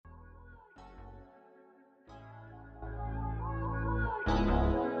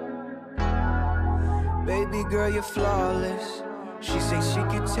Baby girl, you're flawless. She say she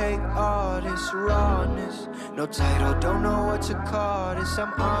could take all this rawness. No title, don't know what to call this,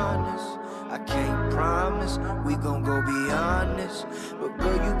 I'm honest. I can't promise we gon' go beyond this, but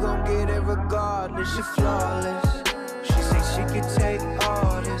girl, you gon' get it regardless, you're flawless. She say she could take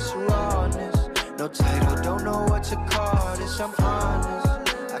all this rawness. No title, don't know what to call this, I'm honest.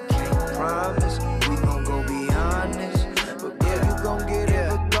 I can't promise we gon' go beyond this, but girl, you gon' get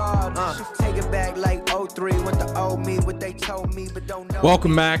it regardless. Take it back like 03, what the old me, what they told me, but don't know.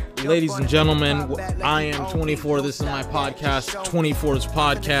 Welcome back, ladies and gentlemen. I am 24. This is my podcast, 24's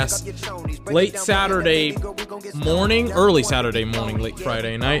podcast. Late Saturday morning, early Saturday morning, late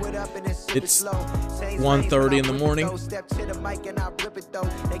Friday night. It's 1:30 in the morning.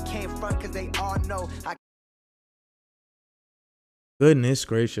 Goodness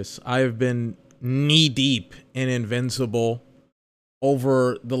gracious, I have been knee deep in Invincible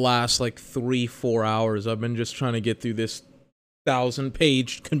over the last like 3-4 hours. I've been just trying to get through this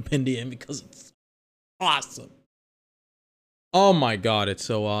 1,000-page compendium because it's awesome. Oh my god, it's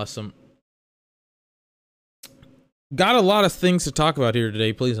so awesome. Got a lot of things to talk about here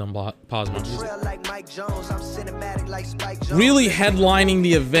today. Please don't pause my music. Really headlining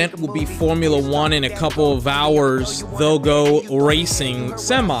the event will be Formula 1 in a couple of hours. They'll go racing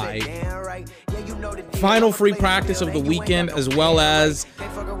semi. Final free practice of the weekend, as well as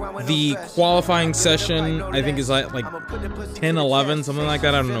the qualifying session. I think is like 10, 11, something like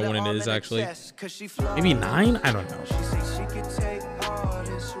that. I don't know when it is actually. Maybe 9? I don't know.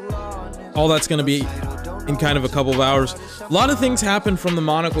 All that's going to be in kind of a couple of hours. A lot of things happened from the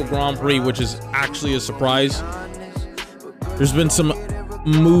Monaco Grand Prix, which is actually a surprise. There's been some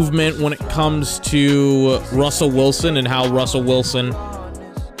movement when it comes to Russell Wilson and how Russell Wilson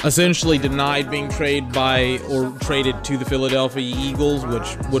essentially denied being traded to the Philadelphia Eagles,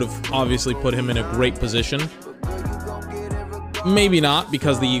 which would have obviously put him in a great position. Maybe not,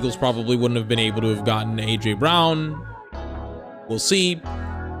 because the Eagles probably wouldn't have been able to have gotten A.J. Brown. We'll see.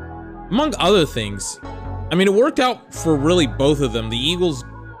 Among other things, I mean, it worked out for really both of them. The Eagles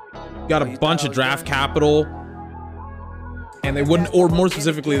got a bunch of draft capital, and they wouldn't, or more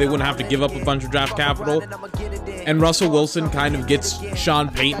specifically, they wouldn't have to give up a bunch of draft capital. And Russell Wilson kind of gets Sean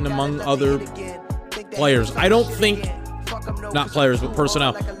Payton among other players. I don't think, not players, but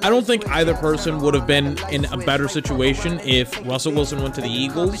personnel. I don't think either person would have been in a better situation if Russell Wilson went to the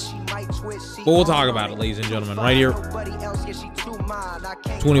Eagles. But we'll talk about it, ladies and gentlemen, right here.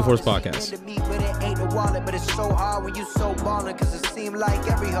 24's podcast. But it's so hard when you so ballin', cause it seem like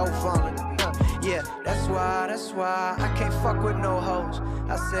every hoe fallin'. Yeah, that's why I can't fuck with no hoes.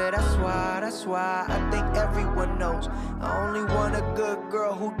 I said that's why I think everyone knows I only want a good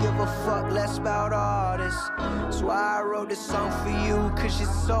girl who give a fuck less about all this. That's why I wrote this song for you, cause you're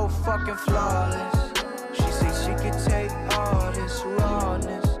so fucking flawless. She say she could take all this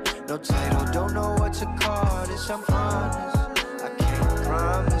rawness. No title, don't know what to call this, I'm honest. I can't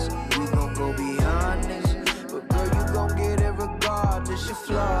promise we gon' go beyond this, but girl, you gon' get it regardless, you're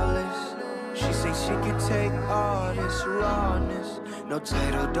flawless. She say she could take all this rawness. No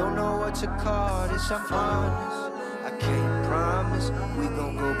title, don't know what to call this, I'm honest. I can't promise we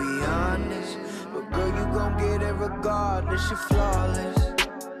gon' go beyond this, but girl, you gon' get it regardless, you're flawless.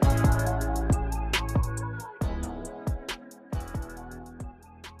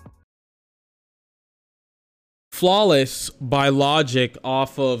 Flawless by Logic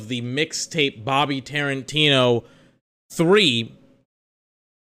off of the mixtape Bobby Tarantino 3.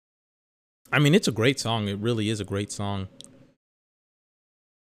 I mean, it's a great song. It really is a great song. I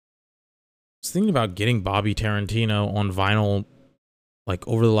was thinking about getting Bobby Tarantino on vinyl like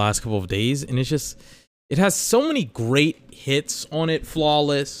over the last couple of days, and it's just, it has so many great hits on it.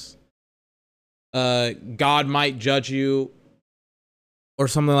 Flawless, God Might Judge You, or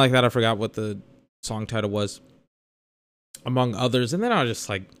something like that. I forgot what the song title was, among others. And then I was just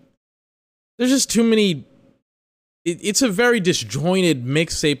like, there's just too many. It's a very disjointed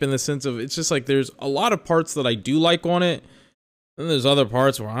mixtape in the sense of, it's just like there's a lot of parts that I do like on it, and there's other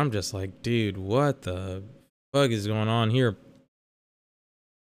parts where I'm just like, dude, what the fuck is going on here?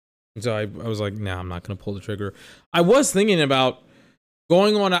 And so I was like, nah, I'm not gonna pull the trigger. I was thinking about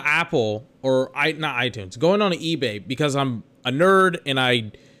going on to Apple, or not iTunes, going on to eBay, because I'm a nerd and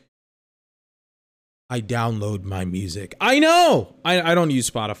I download my music. I know! I don't use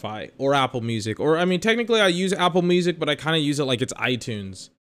Spotify or Apple Music. Or, I mean, technically I use Apple Music, but I kind of use it like it's iTunes.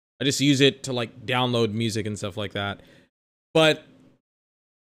 I just use it to, like, download music and stuff like that. But,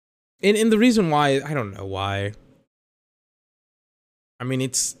 and the reason why, I don't know why. I mean,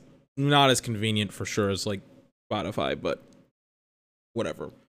 it's not as convenient for sure as, like, Spotify, but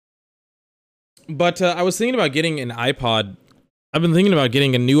whatever. But I was thinking about getting an iPod. I've been thinking about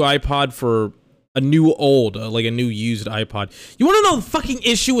getting a new iPod for a new old, like a new used iPod. You want to know the fucking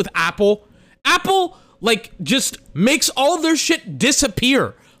issue with Apple? Apple, like, just makes all their shit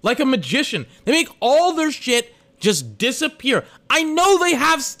disappear. Like a magician. They make all their shit just disappear. I know they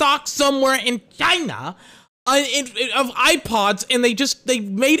have stock somewhere in China of iPods, and they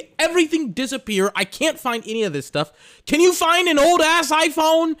made everything disappear. I can't find any of this stuff. Can you find an old-ass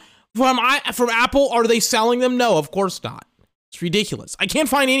iPhone from Apple? Are they selling them? No, of course not. It's ridiculous. I can't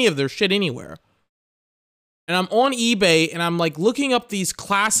find any of their shit anywhere. And I'm on eBay, and I'm, like, looking up these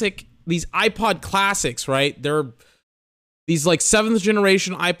iPod classics, right? They're these, like, 7th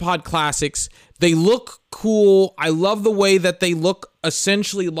generation iPod classics. They look cool. I love the way that they look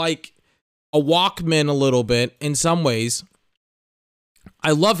essentially like a Walkman a little bit in some ways.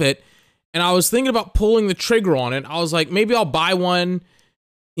 I love it. And I was thinking about pulling the trigger on it. I was like, maybe I'll buy one,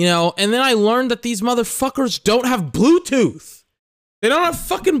 you know, and then I learned that these motherfuckers don't have Bluetooth. They don't have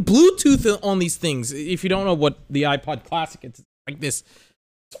fucking Bluetooth on these things. If you don't know what the iPod Classic is, like this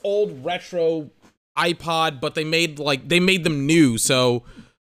old retro iPod, but they made them new, so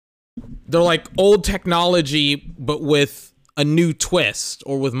they're like old technology, but with a new twist,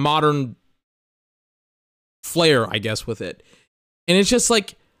 or with modern flair, I guess, with it. And it's just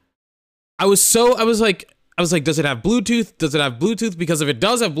like, I was like, does it have Bluetooth? Does it have Bluetooth? Because if it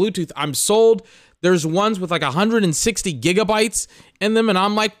does have Bluetooth, I'm sold. There's ones with like 160 gigabytes in them, and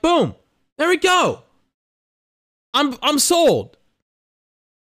I'm like, boom, there we go. I'm sold.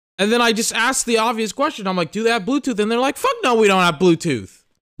 And then I just asked the obvious question. I'm like, do they have Bluetooth? And they're like, fuck no, we don't have Bluetooth.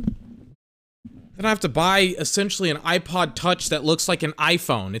 Then I have to buy essentially an iPod Touch that looks like an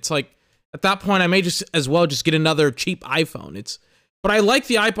iPhone. It's like, at that point, I may just as well just get another cheap iPhone. But I like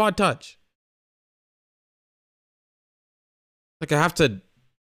the iPod Touch. Like, I have to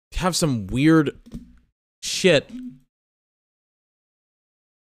have some weird shit.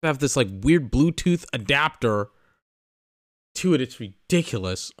 I have this, like, weird Bluetooth adapter to it. It's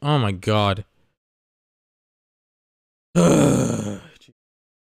ridiculous. Oh, my God. Before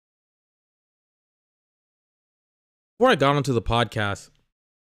I got onto the podcast,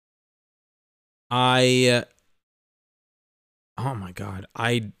 oh my God,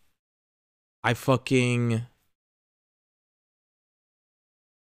 I fucking,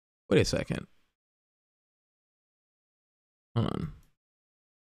 wait a second. Hold on.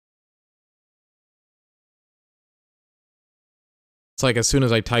 It's like as soon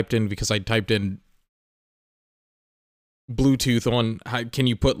as I typed in, because I typed in Bluetooth on, can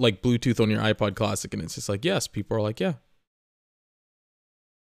you put like Bluetooth on your iPod Classic? And it's just like, yes, people are like, yeah.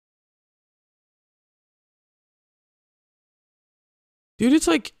 Dude, it's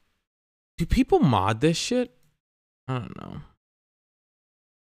like, do people mod this shit? I don't know.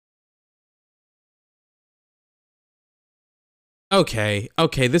 Okay,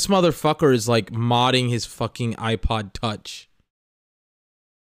 this motherfucker is like modding his fucking iPod Touch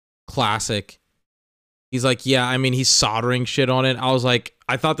Classic. He's like, yeah, I mean, he's soldering shit on it. I was like,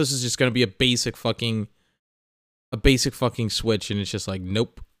 I thought this was just gonna be a basic fucking switch, and it's just like,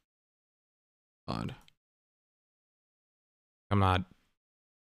 nope. God. I'm not.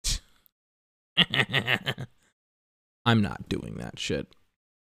 I'm not doing that shit.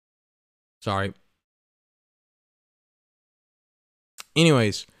 Sorry.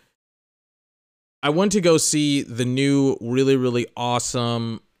 Anyways, I went to go see the new really, really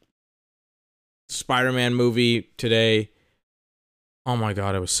awesome Spider-Man movie today. Oh my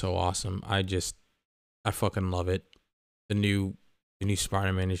God, it was so awesome. I fucking love it. The new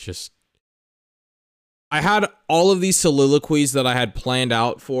Spider-Man is just, I had all of these soliloquies that I had planned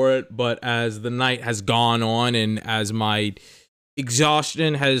out for it, but as the night has gone on and as my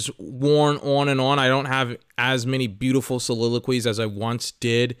exhaustion has worn on and on, I don't have as many beautiful soliloquies as I once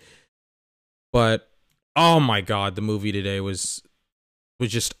did. But oh my God, the movie today was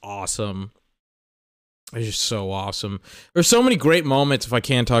just awesome. It was just so awesome. There's so many great moments. If I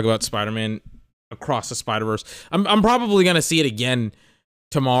can talk about Spider-Man Across the Spider-Verse, I'm probably gonna see it again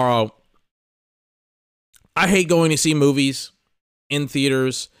tomorrow. I hate going to see movies in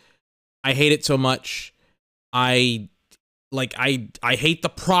theaters. I hate it so much. I hate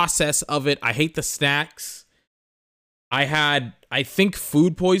the process of it. I hate the snacks. I had, I think,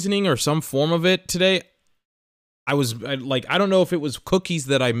 food poisoning or some form of it today. I don't know if it was cookies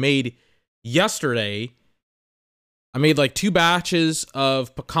that I made yesterday. I made like 2 batches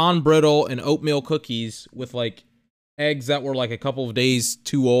of pecan brittle and oatmeal cookies with like eggs that were like a couple of days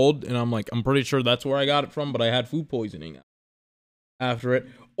too old, and I'm pretty sure that's where I got it from, but I had food poisoning after it.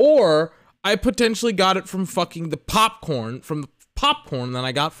 Or I potentially got it from fucking the popcorn that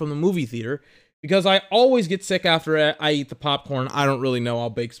I got from the movie theater, because I always get sick after I eat the popcorn. I don't really know. I'll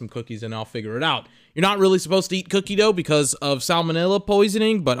bake some cookies and I'll figure it out. You're not really supposed to eat cookie dough because of salmonella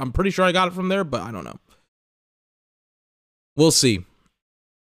poisoning, but I'm pretty sure I got it from there, but I don't know. We'll see.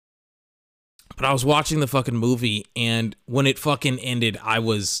 But I was watching the fucking movie, and when it fucking ended, I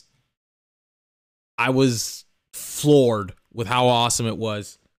was floored with how awesome it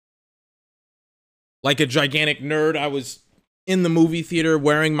was. Like a gigantic nerd, I was in the movie theater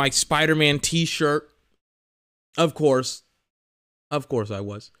wearing my Spider-Man t-shirt. Of course I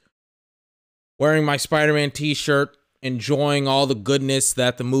was. Wearing my Spider-Man t-shirt, enjoying all the goodness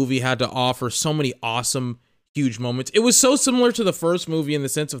that the movie had to offer. So many awesome, huge moments. It was so similar to the first movie in the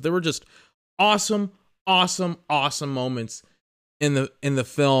sense of there were just awesome moments in the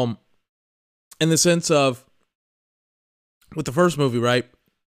film. In the sense of, with the first movie, right?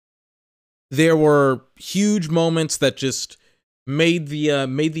 There were huge moments that just made the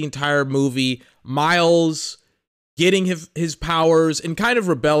entire movie. Miles getting his powers and kind of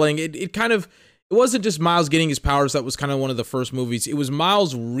rebelling. It wasn't just Miles getting his powers that was kind of one of the first movies. It was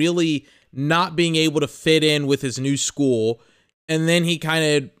Miles really not being able to fit in with his new school, and then he kind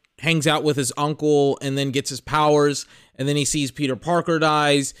of hangs out with his uncle and then gets his powers, and then he sees Peter Parker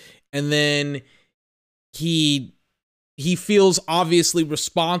dies, and then he feels obviously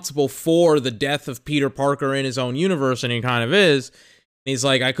responsible for the death of Peter Parker in his own universe, and he kind of is. And he's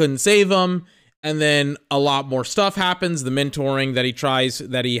like, I couldn't save him. And then a lot more stuff happens. The mentoring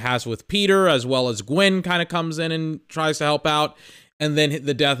that he has with Peter, as well as Gwen, kind of comes in and tries to help out. And then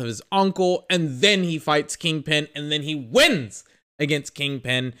the death of his uncle. And then he fights Kingpin. And then he wins against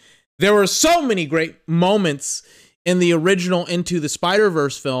Kingpin. There were so many great moments in the original Into the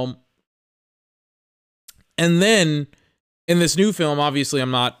Spider-Verse film. And then in this new film, obviously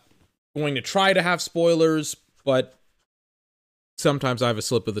I'm not going to try to have spoilers, but sometimes I have a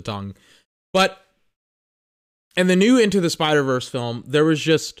slip of the tongue. But in the new Into the Spider-Verse film, there was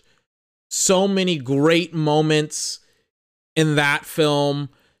just so many great moments in that film.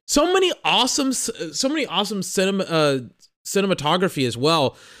 So many awesome cinematography as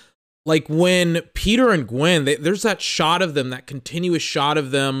well. Like when Peter and Gwen, there's that shot of them, that continuous shot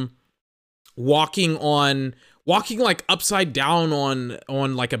of them walking like upside down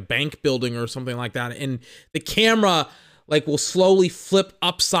on like a bank building or something like that, and the camera like will slowly flip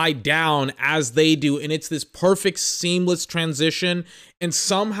upside down as they do, and it's this perfect seamless transition, and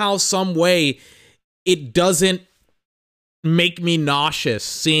somehow, some way, it doesn't make me nauseous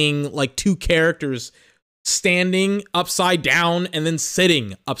seeing like two characters standing upside down and then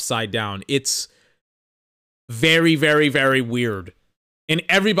sitting upside down. It's very, very, very weird. And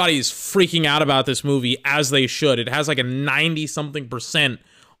everybody's freaking out about this movie, as they should. It has like a 90-something%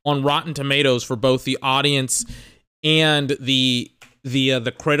 on Rotten Tomatoes for both the audience and the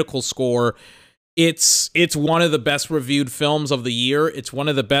critical score. It's one of the best reviewed films of the year. It's one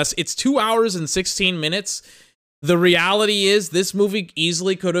of the best. It's 2 hours and 16 minutes. The reality is this movie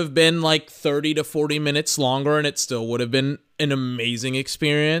easily could have been like 30 to 40 minutes longer, and it still would have been an amazing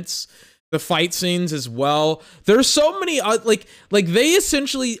experience. The fight scenes as well. There's so many, like they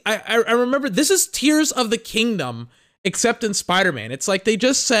essentially, I remember, this is Tears of the Kingdom, except in Spider-Man. It's like they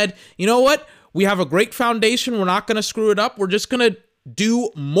just said, you know what? We have a great foundation. We're not going to screw it up. We're just going to do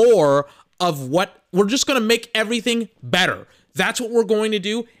more of what, we're just going to make everything better. That's what we're going to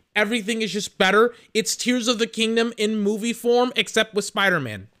do. Everything is just better. It's Tears of the Kingdom in movie form, except with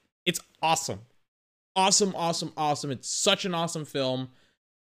Spider-Man. It's awesome. Awesome. It's such an awesome film.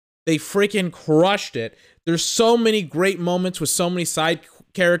 They freaking crushed it. There's so many great moments with so many side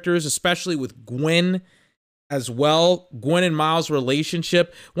characters, especially with Gwen as well. Gwen and Miles'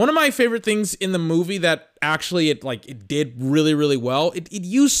 relationship. One of my favorite things in the movie that actually it did really, really well. It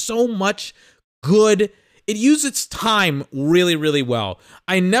used so much good. It used its time really, really well.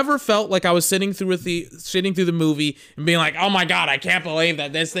 I never felt like I was sitting through the movie and being like, oh my God, I can't believe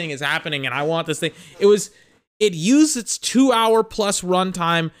that this thing is happening and I want this thing. It used its 2 hour plus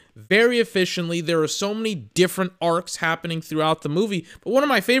runtime very efficiently. There are so many different arcs happening throughout the movie. But one of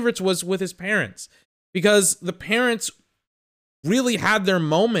my favorites was with his parents, because the parents really had their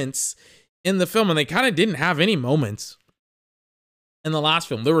moments in the film, and they kind of didn't have any moments in the last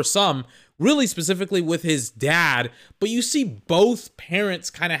film. There were some, really specifically with his dad, but you see both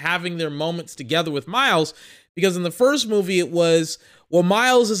parents kind of having their moments together with Miles, because in the first movie it was, well,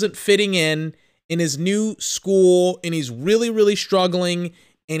 Miles isn't fitting in his new school, and he's really, really struggling,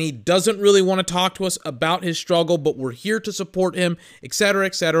 and he doesn't really want to talk to us about his struggle, but we're here to support him, etc.,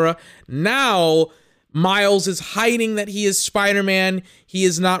 etc. Now, Miles is hiding that he is Spider-Man. He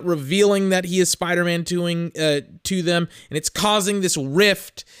is not revealing that he is Spider-Man to them, and it's causing this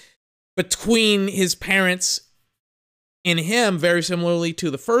rift between his parents and him, very similarly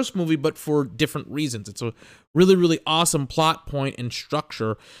to the first movie, but for different reasons. It's a really, really awesome plot point and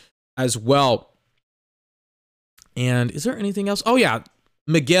structure as well. And is there anything else? Oh yeah,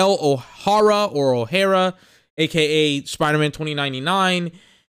 Miguel O'Hara, aka Spider-Man 2099,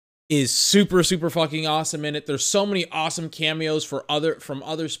 is super, super fucking awesome in it. There's so many awesome cameos from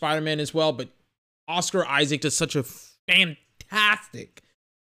other Spider-Man as well, but Oscar Isaac does such a fantastic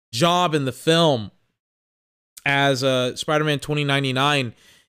job in the film as Spider-Man 2099,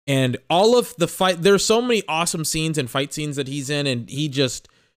 and all of the fight. There's so many awesome scenes and fight scenes that he's in, and he just,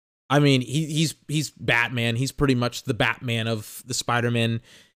 I mean, he's Batman. He's pretty much the Batman of the Spider-Man,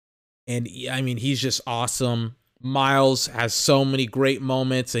 and I mean, he's just awesome. Miles has so many great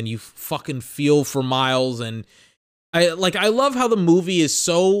moments, and you fucking feel for Miles, and I love how the movie is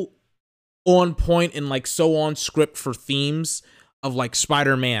so on point and like so on script for themes of like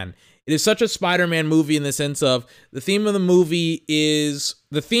Spider-Man. It is such a Spider-Man movie in the sense of the theme of the movie is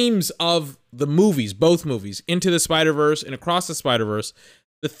the themes of the movies, both movies, Into the Spider-Verse and Across the Spider-Verse.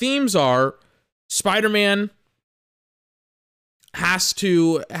 The themes are Spider-Man has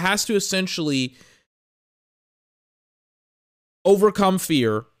to essentially overcome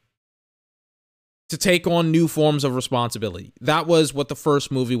fear to take on new forms of responsibility. That was what the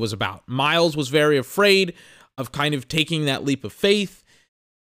first movie was about. Miles was very afraid of kind of taking that leap of faith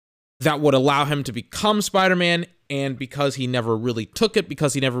that would allow him to become Spider-Man, and because he never really took it,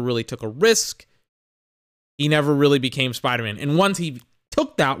 because he never really took a risk, he never really became Spider-Man. And once he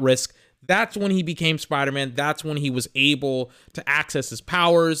took that risk, that's when he became Spider-Man. That's when he was able to access his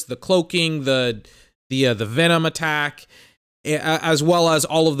powers, the cloaking, the Venom attack, as well as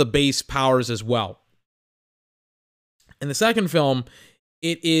all of the base powers as well. In the second film,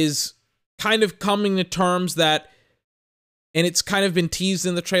 it is kind of coming to terms that, and it's kind of been teased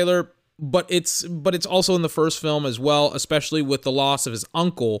in the trailer, but it's also in the first film as well, especially with the loss of his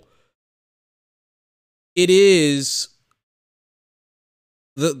uncle. It is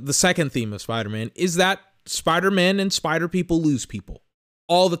the second theme of Spider-Man is that Spider-Man and Spider people lose people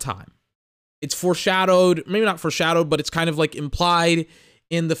all the time. It's foreshadowed, maybe not foreshadowed, but it's kind of like implied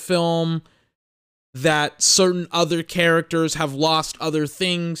in the film that certain other characters have lost other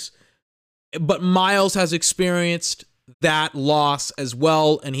things, but Miles has experienced that loss as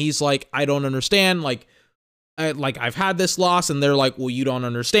well, and he's like, I don't understand, I've had this loss, and they're like, well, you don't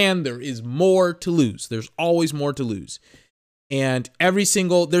understand, there is more to lose. There's always more to lose. And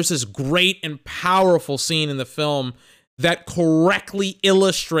there's this great and powerful scene in the film that correctly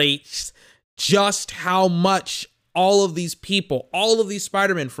illustrates just how much all of these people, all of these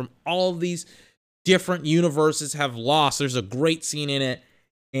Spider-Men from all of these different universes have lost. There's a great scene in it,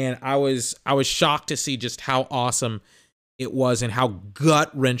 and I was shocked to see just how awesome it was and how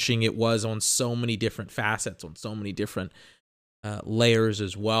gut-wrenching it was on so many different facets, on so many different layers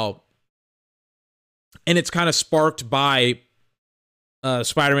as well. And it's kind of sparked by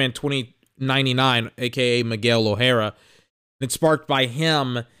Spider-Man 2099, aka Miguel O'Hara. It's sparked by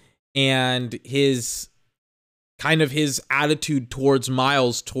him and his attitude towards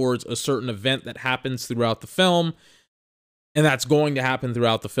Miles, towards a certain event that happens throughout the film, and that's going to happen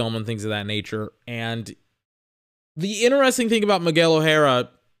throughout the film and things of that nature. And the interesting thing about Miguel O'Hara,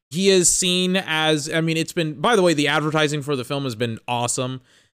 he is seen as, I mean, it's been, by the way, the advertising for the film has been awesome.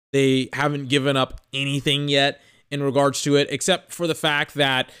 They haven't given up anything yet in regards to it, except for the fact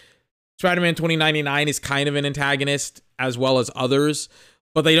that Spider-Man 2099 is kind of an antagonist as well as others,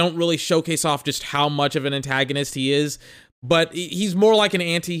 but they don't really showcase off just how much of an antagonist he is. But he's more like an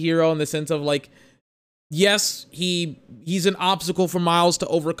anti-hero in the sense of like, yes, he's an obstacle for Miles to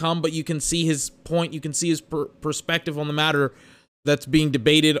overcome, but you can see his point, you can see his perspective on the matter that's being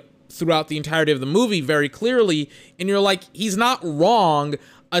debated throughout the entirety of the movie very clearly, and you're like, he's not wrong,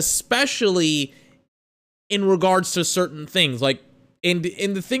 especially in regards to certain things. Like, and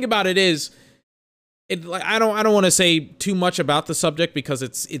the thing about it is, I don't want to say too much about the subject because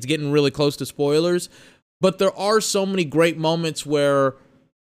it's getting really close to spoilers, but there are so many great moments where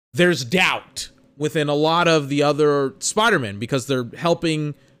there's doubt within a lot of the other Spider-Men because they're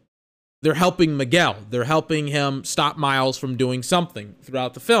helping Miguel. They're helping him stop Miles from doing something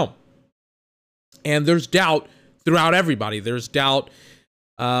throughout the film. And there's doubt throughout everybody. There's doubt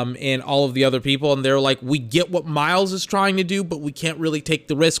in all of the other people, and they're like, we get what Miles is trying to do, but we can't really take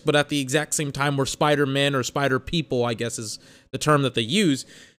the risk. But at the exact same time, we're Spider-Men or Spider people, I guess is the term that they use.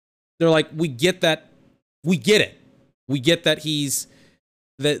 They're like, we get that, we get it. We get that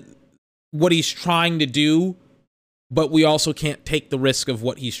what he's trying to do, but we also can't take the risk of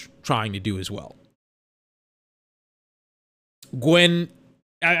what he's trying to do as well. Gwen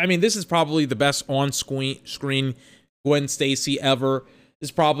I mean, this is probably the best on-screen Gwen Stacy ever. This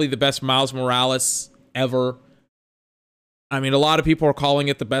is probably the best Miles Morales ever. I mean, a lot of people are calling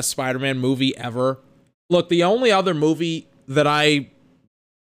it the best Spider-Man movie ever. Look, the only other movie that I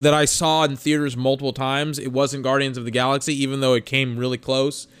saw in theaters multiple times, it wasn't Guardians of the Galaxy, even though it came really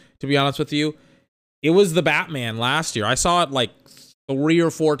close, to be honest with you. It was The Batman last year. I saw it like 3 or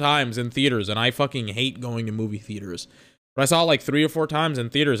 4 times in theaters, and I fucking hate going to movie theaters. But I saw it like 3 or 4 times in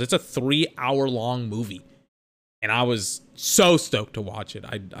theaters. It's a 3-hour-long movie. And I was so stoked to watch it.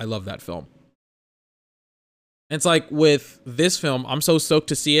 I love that film. It's like with this film, I'm so stoked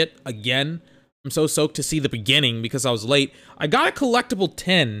to see it again. I'm so stoked to see the beginning because I was late. I got a collectible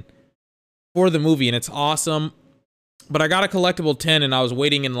 10 for the movie, and it's awesome. But I got a collectible 10, and I was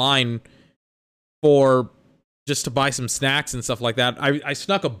waiting in line for just to buy some snacks and stuff like that. I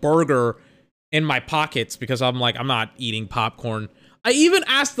snuck a burger in my pockets because I'm like, I'm not eating popcorn. I even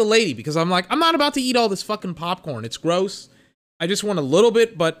asked the lady because I'm like, I'm not about to eat all this fucking popcorn. It's gross. I just want a little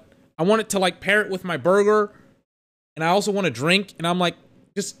bit, but I want it to like pair it with my burger. And I also want to drink. And I'm like,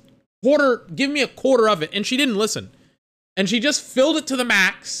 just give me a quarter of it. And she didn't listen. And she just filled it to the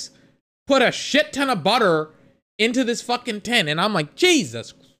max, put a shit ton of butter into this fucking tin. And I'm like,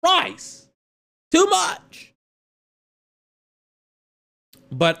 Jesus Christ, too much.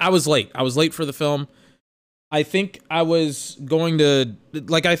 But I was late. I was late for the film. I think I was going to,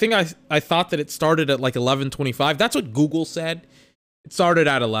 like, I thought that it started at like 11:25. That's what Google said. It started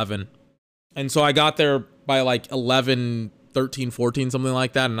at 11. And so I got there by like 11:13, 14, something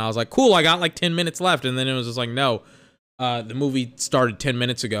like that. And I was like, cool, I got like 10 minutes left. And then it was just like, no, the movie started 10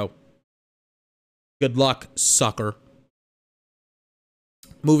 minutes ago. Good luck, sucker.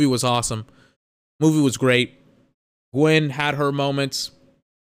 Movie was awesome. Movie was great. Gwen had her moments.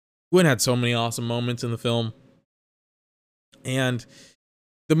 Gwen had so many awesome moments in the film. And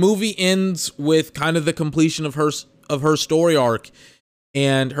the movie ends with kind of the completion of her story arc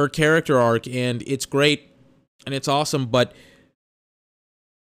and her character arc, and it's great and it's awesome, but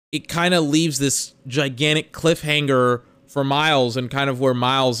it kind of leaves this gigantic cliffhanger for Miles and kind of where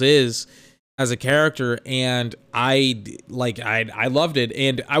Miles is as a character, and I loved it.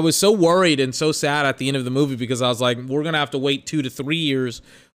 And I was so worried and so sad at the end of the movie because I was like, we're gonna have to wait 2 to 3 years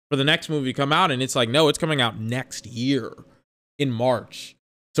for the next movie to come out, and it's like, no, it's coming out next year in March.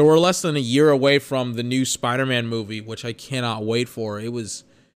 So we're less than a year away from the new Spider-Man movie, which I cannot wait for. It was,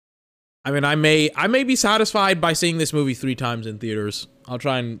 I mean, I may be satisfied by seeing this movie 3 times in theaters. I'll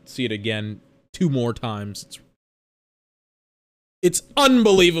try and see it again 2 more times. It's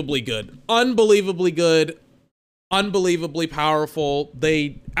unbelievably good. Unbelievably good. Unbelievably powerful.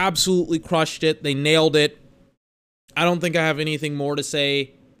 They absolutely crushed it. They nailed it. I don't think I have anything more to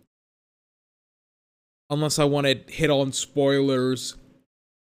say. Unless I want to hit on spoilers.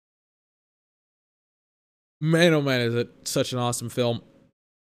 Man, oh man, is it such an awesome film.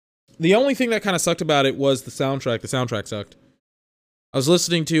 The only thing that kind of sucked about it was the soundtrack. The soundtrack sucked. I was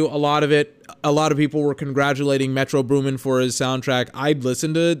listening to a lot of it. A lot of people were congratulating Metro Boomin for his soundtrack. I'd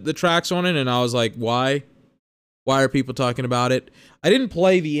listened to the tracks on it, and I was like, why? Why are people talking about it? I didn't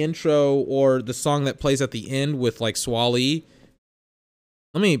play the intro or the song that plays at the end with, like, Swally.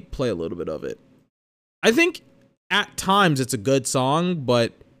 Let me play a little bit of it. I think at times it's a good song,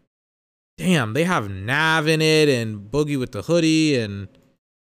 but damn, they have Nav in it and Boogie with the Hoodie, and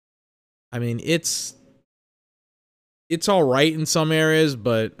I mean, it's all right in some areas,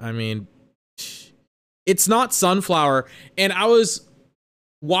 but I mean, it's not Sunflower. And I was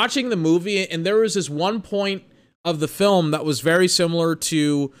watching the movie, and there was this one point of the film that was very similar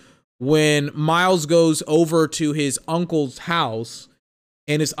to when Miles goes over to his uncle's house,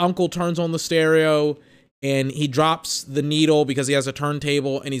 and his uncle turns on the stereo, and he drops the needle because he has a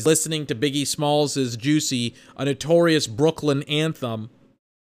turntable, and he's listening to Biggie Smalls' Juicy, a notorious Brooklyn anthem.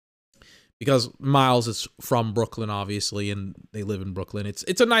 Because Miles is from Brooklyn, obviously, and they live in Brooklyn.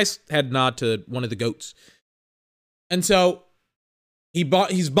 It's a nice head nod to one of the GOATs. And so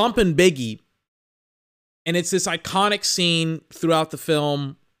he's bumping Biggie, and it's this iconic scene throughout the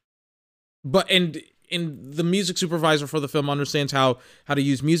film. And the music supervisor for the film understands how to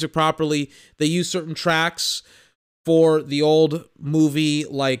use music properly. They use certain tracks for the old movie,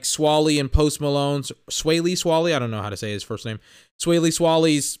 like Swally and Post Malone's Swaley Swally. I don't know how to say his first name. Swaley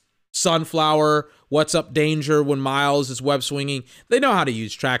Swally's Sunflower, What's Up Danger, when Miles is web swinging. They know how to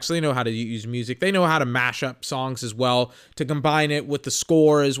use tracks. They know how to use music. They know how to mash up songs as well, to combine it with the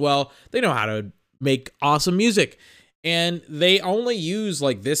score as well. They know how to make awesome music. And they only use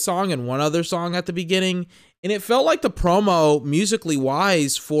like this song and one other song at the beginning. And it felt like the promo, musically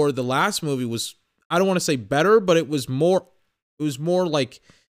wise, for the last movie was, I don't want to say better, but it was It was more like,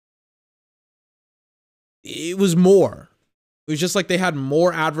 it was more. It was just like they had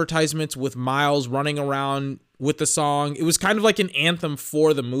more advertisements with Miles running around with the song. It was kind of like an anthem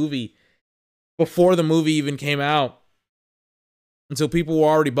for the movie before the movie even came out. And so people were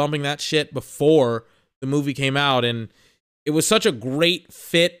already bumping that shit before the movie came out. And it was such a great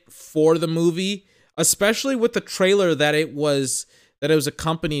fit for the movie, especially with the trailer that it was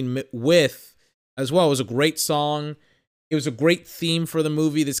accompanied with as well. It was a great song. It was a great theme for the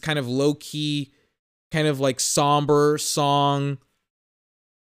movie, this kind of low-key, kind of like somber song.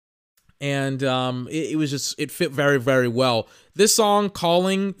 And it fit very, very well. This song,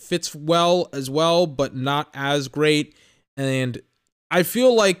 Calling, fits well as well, but not as great. And I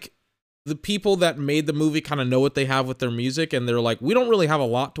feel like the people that made the movie kind of know what they have with their music, and they're like, we don't really have a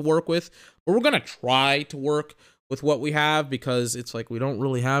lot to work with, but we're going to try to work with what we have, because it's like we don't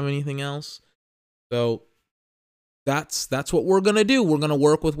really have anything else. So that's what we're going to do. We're going to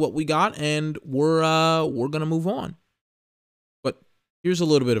work with what we got, and we're going to move on. But here's a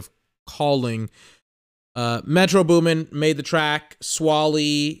little bit of Calling. Metro Boomin made the track.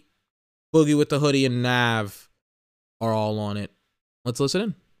 Swally, Boogie with the Hoodie, and Nav are all on it. Let's listen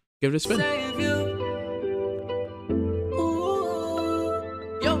in. Give it a spin.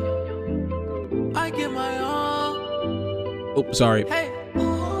 Oh, sorry. Hey,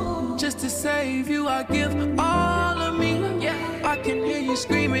 just to save you, I give all of me. Yeah, I can hear you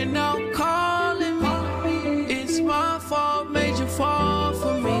screaming out, calling me. It's my fault, made you fall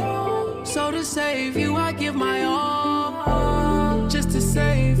for me. So to save you, I give my all. Just to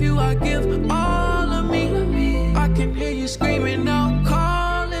save you, I give all of me. I can hear you screaming out,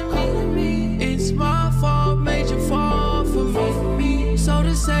 calling me. It's my fault, made you fall for me. So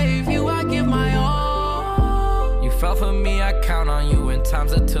to save you, I give my all. You fell for me, I count on you when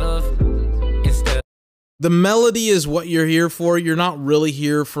times are tough. The melody is what you're here for. You're not really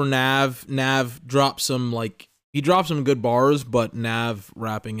here for Nav. Nav drops some, like, he drops some good bars, but Nav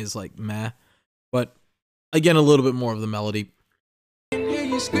rapping is like meh. But again, a little bit more of the melody. Let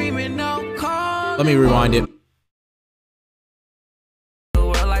me rewind it.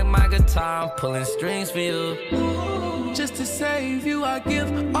 Like my guitar, I'm pulling strings for you. Just to save you, I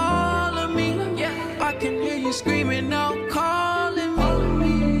give all of me. Yeah, I can hear you screaming out, calling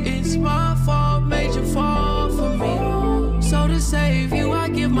me. It's my fault, made you fall for me. So to save you, I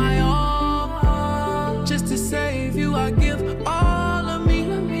give my all. Just to save you, I give all of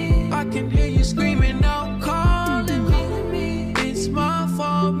me. I can hear you screaming out, calling me. It's my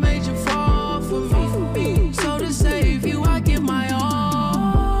fault, made you fall for me. So to save you, I give my all.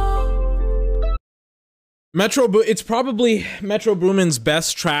 It's probably Metro Boomin's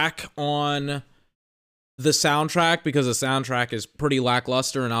best track on the soundtrack, because the soundtrack is pretty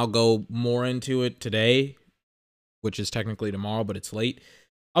lackluster, and I'll go more into it today, which is technically tomorrow, but it's late.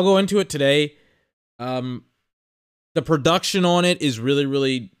 I'll go into it today. The production on it is really,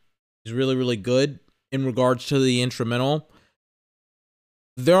 really good in regards to the instrumental.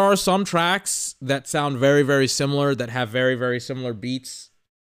 There are some tracks that sound very, very similar, that have very, very similar beats.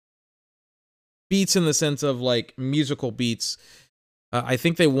 Beats in the sense of like musical beats. I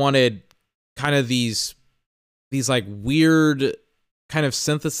think they wanted kind of these like weird kind of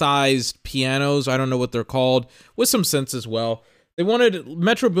synthesized pianos. I don't know what they're called, with some synths as well. They wanted,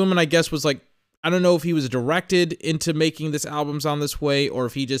 Metro Boomin, I guess, was like, I don't know if he was directed into making this album sound this way, or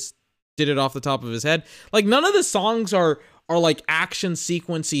if he just did it off the top of his head. Like, none of the songs are like action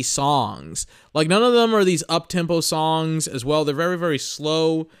sequency songs. Like, none of them are these up-tempo songs as well. They're very, very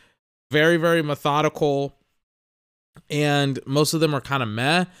slow, very, very methodical, and most of them are kind of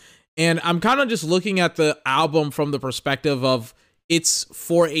meh. And I'm kind of just looking at the album from the perspective of it's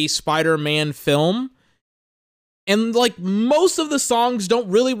for a Spider-Man film. And like most of the songs don't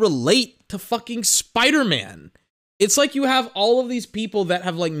really relate to fucking Spider-Man. It's like you have all of these people that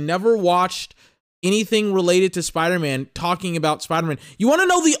have like never watched anything related to Spider-Man talking about Spider-Man. You want to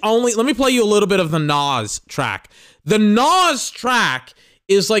know let me play you a little bit of the Nas track. The Nas track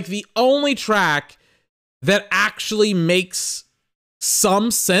is like the only track that actually makes some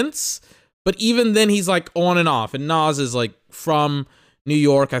sense, but even then he's like on and off. And Nas is like from New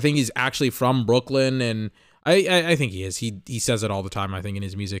York. I think he's actually from Brooklyn, and I think he is. He says it all the time, I think, in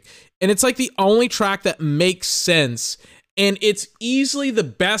his music. And it's like the only track that makes sense, and it's easily the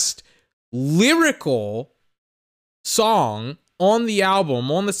best lyrical song on the album,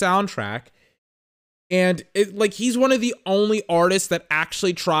 on the soundtrack. And it, like, he's one of the only artists that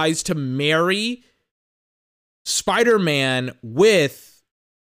actually tries to marry Spider-Man with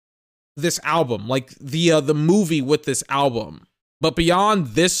this album, like the movie with this album. But beyond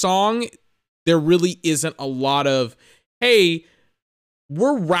this song, there really isn't a lot of, hey,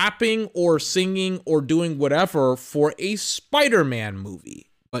 we're rapping or singing or doing whatever for a Spider-Man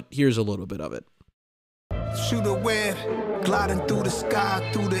movie. But here's a little bit of it. Shoot a web, gliding through the sky,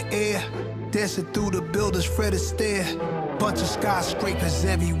 through the air, dancing through the buildings, Fred Astaire, bunch of skyscrapers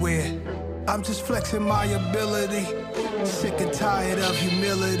everywhere. I'm just flexing my ability, sick and tired of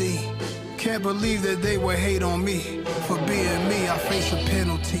humility. Can't believe that they would hate on me. For being me, I face a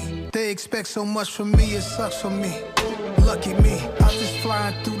penalty. They expect so much from me, it sucks for me. Lucky me, I'm just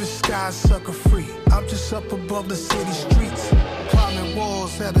flying through the sky, sucker free. I'm just up above the city streets, climbing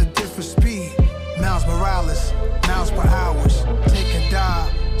walls at a different speed. Miles Morales, miles per hours. Take a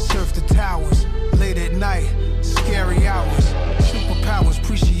dive, surf the towers. Late at night, scary hours. Superpowers,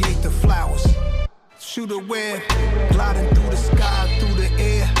 appreciate the flowers. Shoot a web, gliding through the sky, through the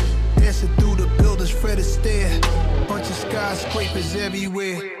air. Dancing through the buildings, Fred Astaire. Bunch of skyscrapers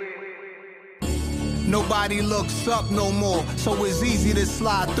everywhere. Nobody looks up no more, so it's easy to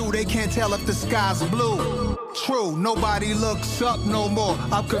slide through. They can't tell if the sky's blue. True, nobody looks up no more.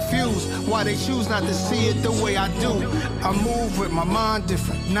 I'm confused why they choose not to see it the way I do. I move with my mind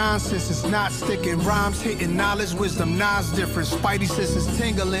different. Nonsense is not sticking. Rhymes hitting, knowledge, wisdom, Nas different. Spidey senses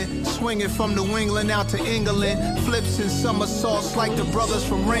tingling, swinging from New England out to England. Flips and somersaults like the brothers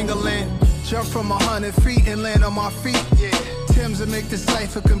from Ringling. Jump from 100 feet and land on my feet. Yeah, Tim's to make the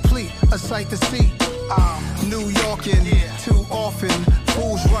cipher complete, a sight to see. New Yorkin', too often,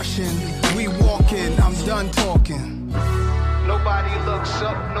 fools rushing, we walking, I'm done talking. Nobody looks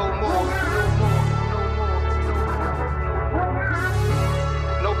up no more.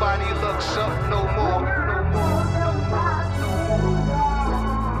 Nobody looks up no more.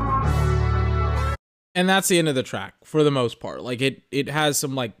 And that's the end of the track for the most part. Like it has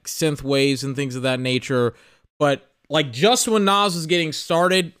some like synth waves and things of that nature, but like just when Nas was getting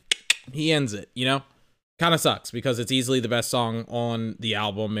started, he ends it, you know? Kind of sucks because it's easily the best song on the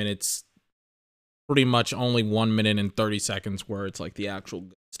album and it's pretty much only 1 minute and 30 seconds where it's like the actual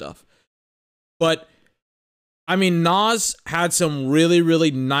good stuff. But I mean, Nas had some really,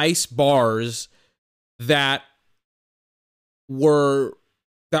 really nice bars that were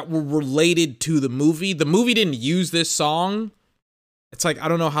related to the movie. The movie didn't use this song. It's like, I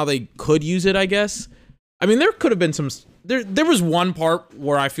don't know how they could use it, I guess. I mean, there could have been some, there was one part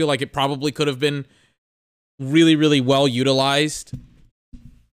where I feel like it probably could have been really, really well utilized.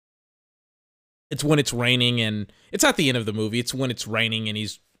 It's when it's raining and it's at the end of the movie. It's when it's raining and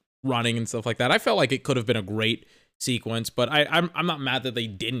he's running and stuff like that. I felt like it could have been a great sequence, but I'm not mad that they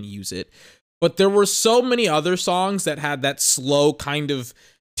didn't use it. But there were so many other songs that had that slow kind of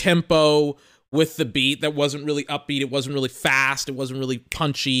tempo with the beat that wasn't really upbeat. It wasn't really fast. It wasn't really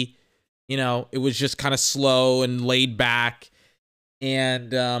punchy. You know, it was just kind of slow and laid back.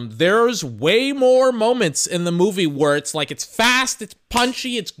 And there's way more moments in the movie where it's like it's fast, it's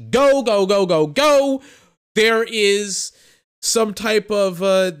punchy, it's go, go, go, go, go. There is some type of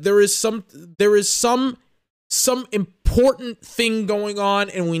there is some important thing going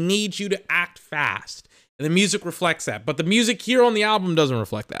on, and we need you to act fast. And the music reflects that, but the music here on the album doesn't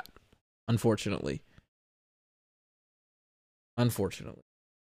reflect that, unfortunately. Unfortunately.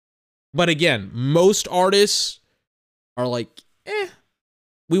 But again, most artists are like,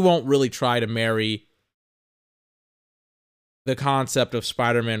 we won't really try to marry the concept of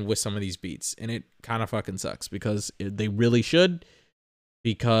Spider-Man with some of these beats. And it kind of fucking sucks because they really should.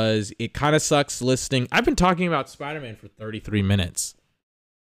 Because it kind of sucks listening. I've been talking about Spider-Man for 33 minutes.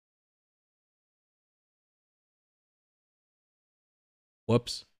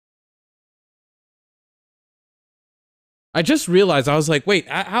 Whoops. I just realized, I was like, wait,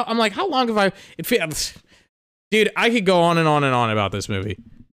 I'm like, how long have I... Dude, I could go on and on and on about this movie.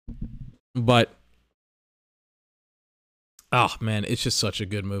 But, oh man, it's just such a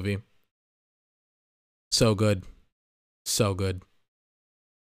good movie. So good. So good.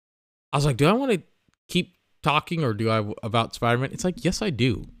 I was like, do I want to keep talking or do I about Spider-Man? It's like, yes, I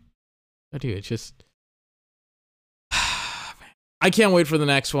do. I do. It's just... I can't wait for the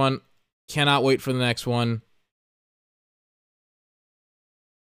next one. Cannot wait for the next one.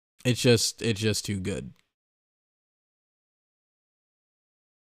 It's just too good.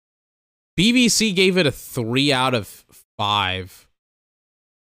 BBC gave it a 3 out of 5.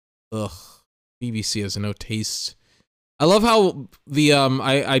 Ugh. BBC has no taste. I love how the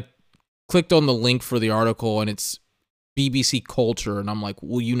I clicked on the link for the article and it's BBC culture and I'm like,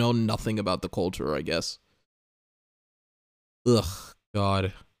 well, you know nothing about the culture, I guess. Ugh,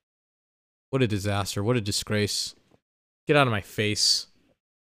 God. What a disaster. What a disgrace. Get out of my face.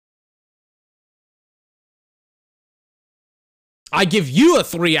 I give you a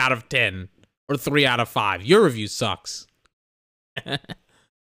 3 out of 10 or 3 out of 5. Your review sucks.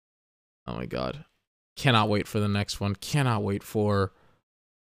 Oh my god. Cannot wait for the next one. Cannot wait for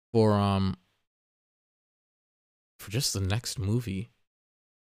just the next movie.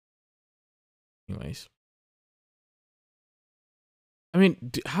 Anyways. I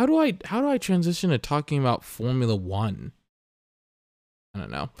mean, how do I transition to talking about Formula 1? I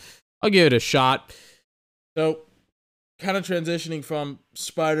don't know. I'll give it a shot. So, kind of transitioning from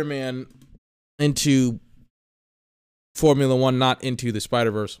Spider-Man into Formula 1, not into the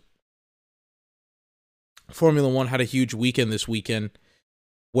Spider-Verse. Formula 1 had a huge weekend this weekend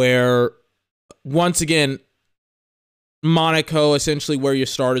where, once again, Monaco, essentially where you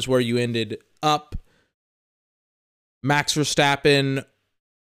start is where you ended up. Max Verstappen,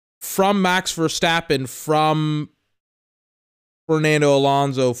 from Fernando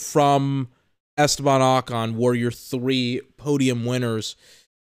Alonso, from Esteban Ocon were your three podium winners.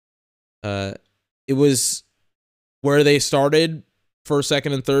 It was where they started first,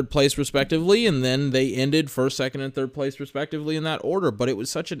 second, and third place respectively, and then they ended first, second, and third place respectively in that order. But it was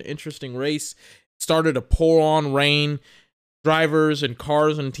such an interesting race. It started to pour on rain. Drivers and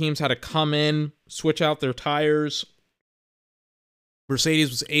cars and teams had to come in, switch out their tires. Mercedes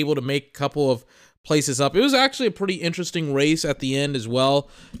was able to make a couple of places up. It was actually a pretty interesting race at the end as well,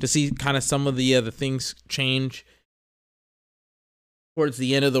 to see kind of some of the things change towards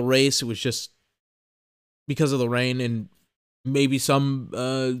the end of the race. It was just because of the rain, and maybe some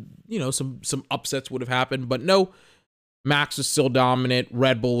some upsets would have happened, but no. Max was still dominant.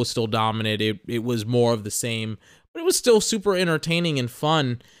 Red Bull was still dominant. It was more of the same, but it was still super entertaining and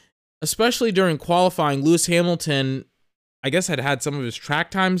fun, especially during qualifying. Lewis Hamilton, I guess, had some of his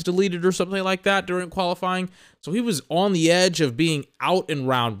track times deleted or something like that during qualifying. So he was on the edge of being out in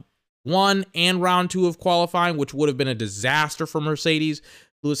round 1 and round 2 of qualifying, which would have been a disaster for Mercedes.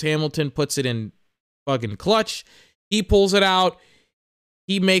 Lewis Hamilton puts it in fucking clutch. He pulls it out.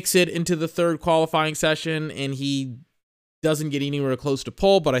 He makes it into the third qualifying session, and he doesn't get anywhere close to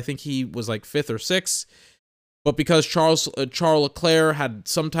pole, but I think he was like 5th or 6th. But because Charles Leclerc had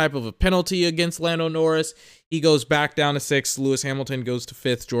some type of a penalty against Lando Norris, he goes back down to 6th. Lewis Hamilton goes to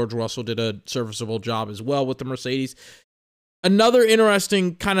 5th. George Russell did a serviceable job as well with the Mercedes. Another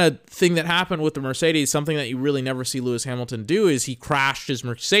interesting kind of thing that happened with the Mercedes, something that you really never see Lewis Hamilton do, is he crashed his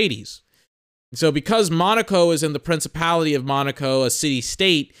Mercedes. So because Monaco is in the Principality of Monaco, a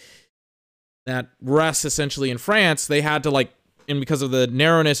city-state that rests essentially in France, they had to and because of the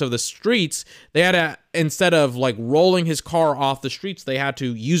narrowness of the streets, they had to, instead of rolling his car off the streets, they had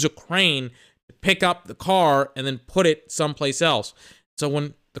to use a crane to pick up the car and then put it someplace else. So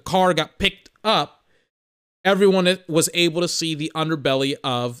when the car got picked up, everyone was able to see the underbelly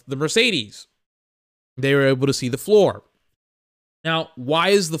of the Mercedes. They were able to see the floor. Now, why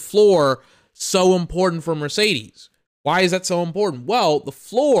is the floor so important for Mercedes? Why is that so important? Well, the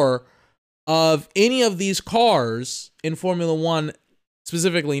floor of any of these cars in Formula 1,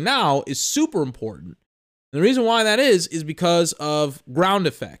 specifically now, is super important. And the reason why that is because of ground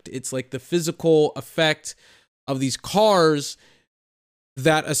effect. It's like the physical effect of these cars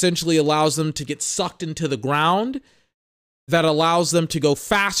that essentially allows them to get sucked into the ground, that allows them to go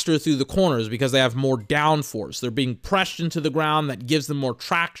faster through the corners because they have more downforce. They're being pressed into the ground. That gives them more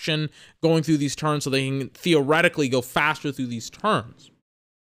traction going through these turns, so they can theoretically go faster through these turns.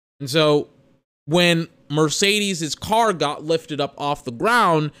 And so when Mercedes' car got lifted up off the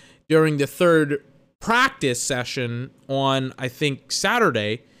ground during the third practice session on, I think,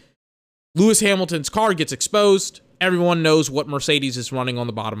 Saturday, Lewis Hamilton's car gets exposed. Everyone knows what Mercedes is running on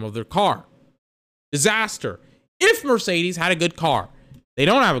the bottom of their car. Disaster. If Mercedes had a good car. They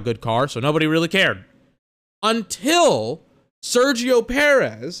don't have a good car, so nobody really cared. Until Sergio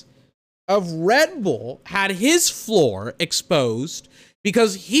Perez of Red Bull had his floor exposed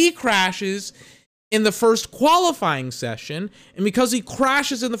because he crashes in the first qualifying session, and because he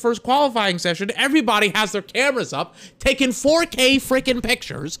crashes in the first qualifying session, everybody has their cameras up, taking 4K freaking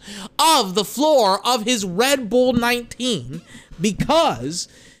pictures of the floor of his Red Bull 19, because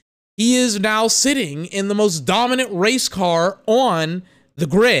he is now sitting in the most dominant race car on the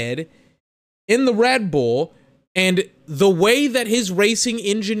grid in the Red Bull, and the way that his racing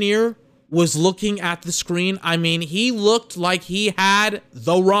engineer was looking at the screen, I mean, he looked like he had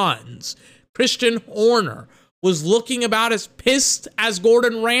the runs. Christian Horner was looking about as pissed as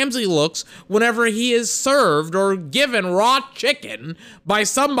Gordon Ramsay looks whenever he is served or given raw chicken by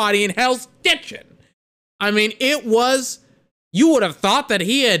somebody in Hell's Kitchen. I mean, it was, you would have thought that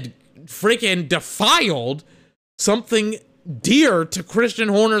he had freaking defiled something dear to Christian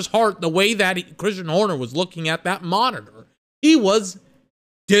Horner's heart, the way that Christian Horner was looking at that monitor. He was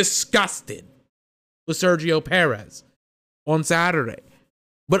disgusted with Sergio Perez on Saturday.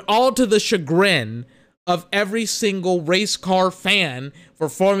 but all to the chagrin of every single race car fan for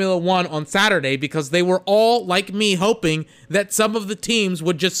Formula One on Saturday, because they were all, like me, hoping that some of the teams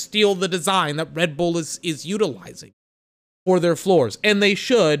would just steal the design that Red Bull is utilizing for their floors. And they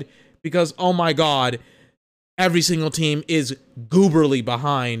should, because, oh my God, every single team is gooberly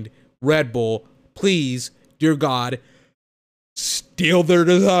behind Red Bull. Please, dear God, steal their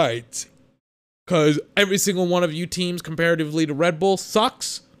designs. Because every single one of you teams comparatively to Red Bull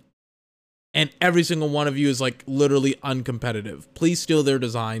sucks. And every single one of you is like literally uncompetitive. Please steal their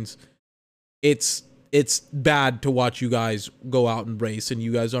designs. It's bad to watch you guys go out and race, and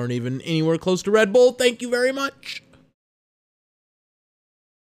you guys aren't even anywhere close to Red Bull. Thank you very much.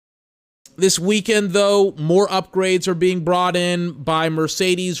 This weekend, though, more upgrades are being brought in by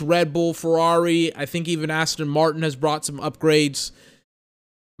Mercedes, Red Bull, Ferrari. I think even Aston Martin has brought some upgrades.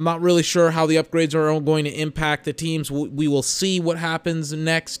 I'm not really sure how the upgrades are going to impact the teams. We will see what happens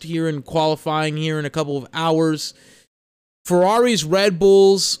next here in qualifying here in a couple of hours. Ferrari's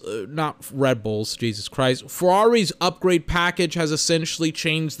Jesus Christ. Ferrari's upgrade package has essentially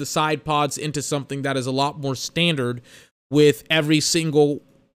changed the side pods into something that is a lot more standard with every single,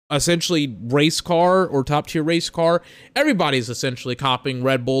 essentially, race car or top tier race car. Everybody's essentially copying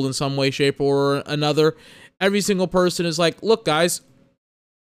Red Bull in some way, shape, or another. Every single person is like, look, guys.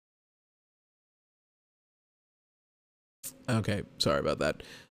 Okay, sorry about that.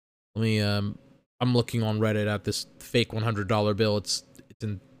 Let me, I'm looking on Reddit at this fake $100 bill. It's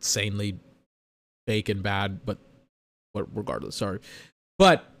insanely fake and bad, but regardless, sorry.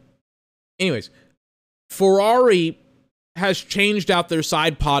 But anyways, Ferrari has changed out their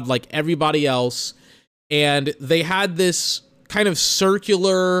side pod like everybody else, and they had this kind of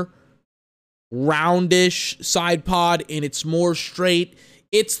circular, roundish side pod, and it's more straight.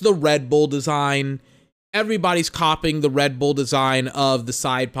 It's the Red Bull design. Everybody's copying the Red Bull design of the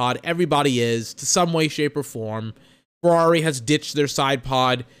side pod. Everybody is, to some way, shape, or form. Ferrari has ditched their side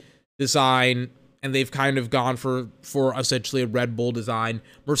pod design, and they've kind of gone for essentially a Red Bull design.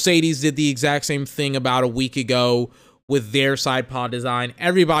 Mercedes did the exact same thing about a week ago with their side pod design.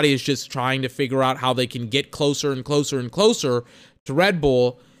 Everybody is just trying to figure out how they can get closer and closer and closer to Red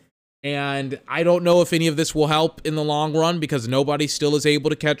Bull. And I don't know if any of this will help in the long run, because nobody still is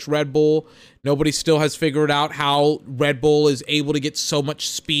able to catch Red Bull. Nobody still has figured out how Red Bull is able to get so much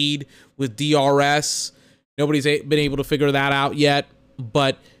speed with DRS. Nobody's been able to figure that out yet.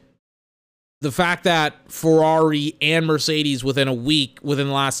 But the fact that Ferrari and Mercedes within the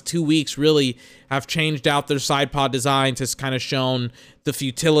last 2 weeks, really have changed out their side pod designs has kind of shown the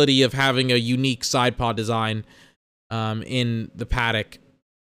futility of having a unique side pod design in the paddock.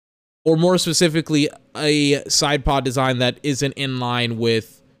 Or more specifically, a side pod design that isn't in line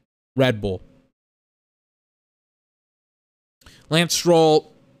with Red Bull. Lance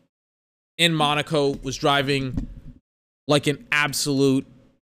Stroll in Monaco was driving like an absolute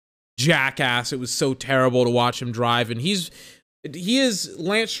jackass. It was so terrible to watch him drive. And he is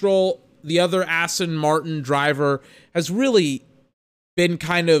Lance Stroll, the other Aston Martin driver, has really been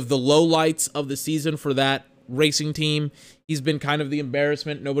kind of the lowlights of the season for that racing team. He's been kind of the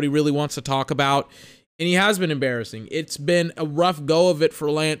embarrassment nobody really wants to talk about, and he has been embarrassing. It's been a rough go of it for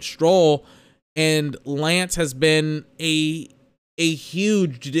Lance Stroll, and Lance has been a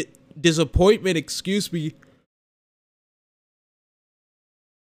huge disappointment,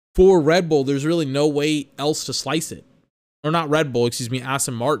 for Red Bull. There's really no way else to slice it. Or not Red Bull,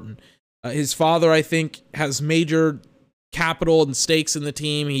 Aston Martin. His father, I think, has major capital and stakes in the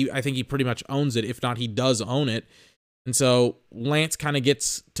team. I think he pretty much owns it. If not, he does own it. And so Lance kind of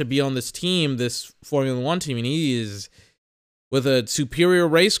gets to be on this team, this Formula One team, and he is, with a superior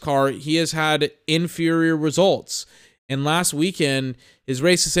race car, he has had inferior results. And last weekend, his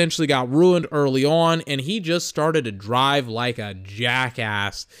race essentially got ruined early on, and he just started to drive like a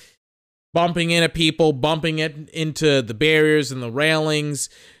jackass, bumping into people, bumping it into the barriers and the railings.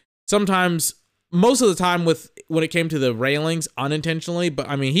 Sometimes, most of the time when it came to the railings, unintentionally, but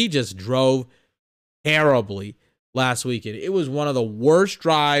I mean, he just drove terribly last weekend. It was one of the worst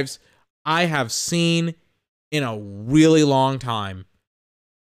drives I have seen in a really long time.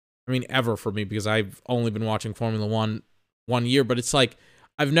 I mean, ever for me, because I've only been watching Formula One year, but it's like,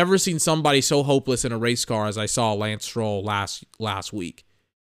 I've never seen somebody so hopeless in a race car as I saw Lance Stroll last week.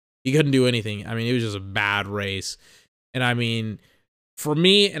 He couldn't do anything. I mean, it was just a bad race. And I mean, for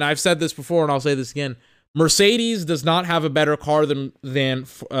me, and I've said this before, and I'll say this again, Mercedes does not have a better car than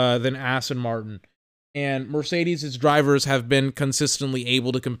Aston Martin. And Mercedes' drivers have been consistently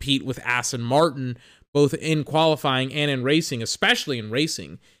able to compete with Aston Martin, both in qualifying and in racing, especially in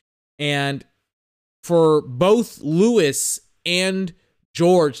racing. And for both Lewis and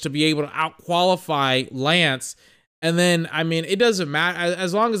George to be able to out-qualify Lance. And then, I mean, it doesn't matter.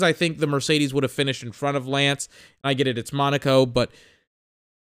 As long as I think the Mercedes would have finished in front of Lance, I get it, it's Monaco, but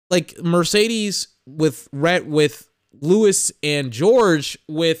like Mercedes with Lewis and George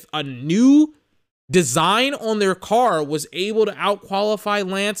with a new design on their car was able to out-qualify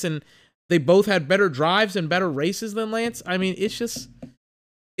Lance, and they both had better drives and better races than Lance. I mean,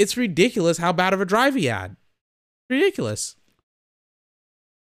 it's ridiculous how bad of a drive he had. Ridiculous.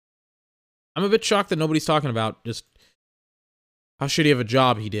 I'm a bit shocked that nobody's talking about just how shitty of a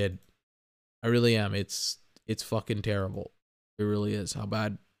job he did. I really am. It's fucking terrible. It really is how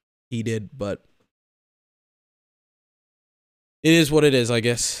bad he did, but it is what it is, I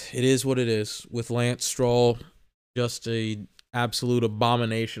guess. It is what it is. With Lance Stroll, just a absolute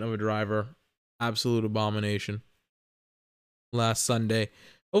abomination of a driver. Absolute abomination. Last Sunday.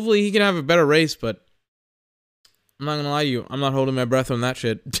 Hopefully he can have a better race, but I'm not gonna lie to you. I'm not holding my breath on that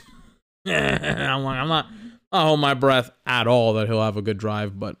shit. I'm not holding my breath at all that he'll have a good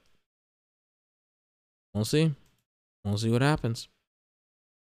drive, but we'll see. We'll see what happens.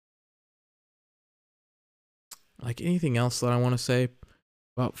 Like anything else that I want to say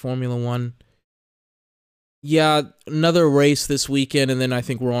about Formula One? Yeah, another race this weekend, and then I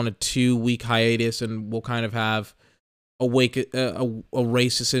think we're on a 2-week hiatus, and we'll kind of have a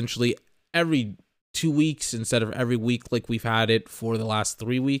race essentially every 2 weeks instead of every week like we've had it for the last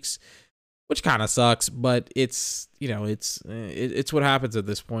 3 weeks, which kind of sucks, but it's, you know, it's what happens at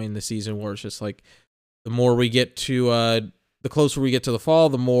this point in the season, where it's just like the more we get to the closer we get to the fall,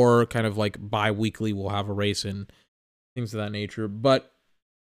 the more kind of like bi-weekly we'll have a race and things of that nature. But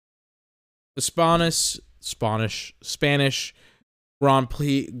the Spanish Grand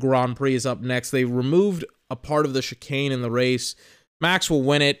Prix is up next. They removed a part of the chicane in the race. Max will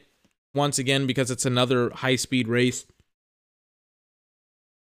win it once again because it's another high-speed race.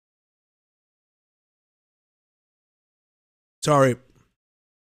 Sorry,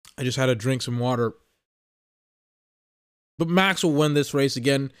 I just had to drink some water. But Max will win this race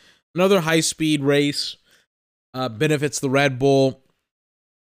again. Another high-speed race. Benefits the Red Bull.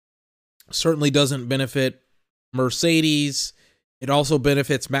 Certainly doesn't benefit Mercedes. It also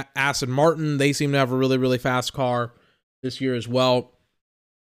benefits Aston Martin. They seem to have a really, really fast car this year as well.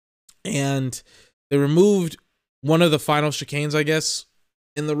 And they removed one of the final chicanes, I guess,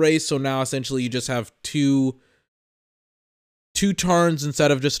 in the race. So now essentially you just have two turns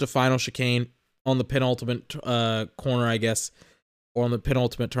instead of just a final chicane on the penultimate corner, I guess, or on the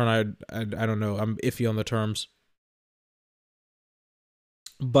penultimate turn. I don't know. I'm iffy on the terms.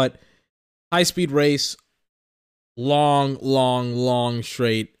 But high-speed race, long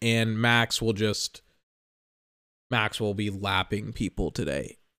straight, and Max will be lapping people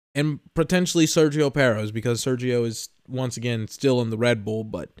today. And potentially Sergio Perez, because Sergio is, once again, still in the Red Bull,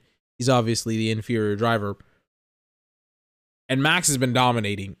 but he's obviously the inferior driver. And Max has been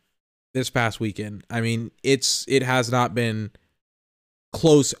dominating this past weekend. I mean, it has not been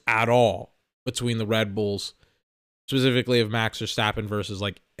close at all between the Red Bulls, specifically of Max Verstappen versus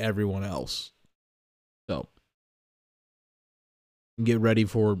like everyone else. So get ready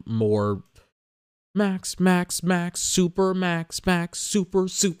for more Max, super Max,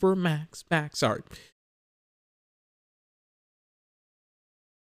 super Max. Sorry.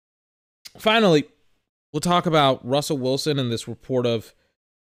 Finally, we'll talk about Russell Wilson and this report of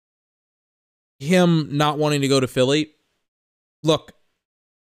him not wanting to go to Philly. Look,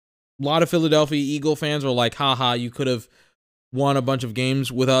 a lot of Philadelphia Eagle fans are like, haha, you could have won a bunch of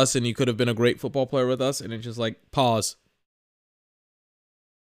games with us and you could have been a great football player with us. And it's just like, pause.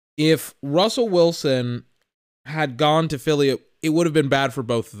 If Russell Wilson had gone to Philly, it would have been bad for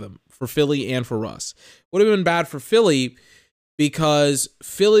both of them, for Philly and for Russ. It would have been bad for Philly because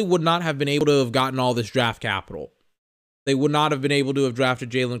Philly would not have been able to have gotten all this draft capital. They would not have been able to have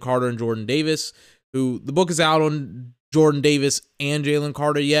drafted Jalen Carter and Jordan Davis, who the book is out on Jordan Davis and Jalen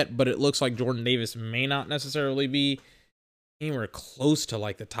Carter yet, but it looks like Jordan Davis may not necessarily be anywhere close to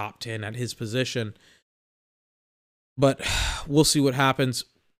like the top 10 at his position. But we'll see what happens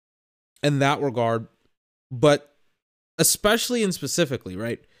in that regard. But especially and specifically,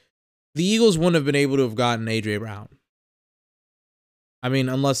 right? The Eagles wouldn't have been able to have gotten A.J. Brown. I mean,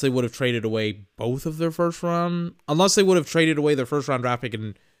 unless they would have traded away both of their first round. Unless they would have traded away their first round draft pick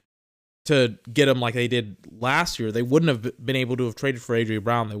and to get him like they did last year, they wouldn't have been able to have traded for A.J.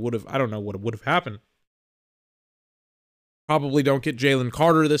 Brown. They would have, I don't know what would have happened. Probably don't get Jalen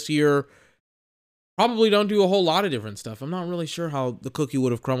Carter this year. Probably don't do a whole lot of different stuff. I'm not really sure how the cookie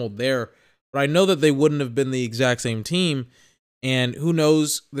would have crumbled there, but I know that they wouldn't have been the exact same team. And who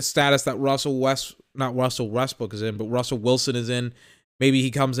knows the status that Russell Westbrook is in, but Russell Wilson is in. Maybe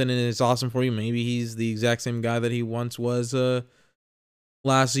he comes in and it's awesome for you. Maybe he's the exact same guy that he once was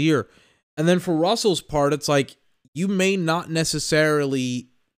last year. And then for Russell's part, it's like you may not necessarily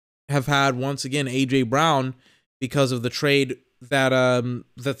have had, once again, A.J. Brown because of the trade that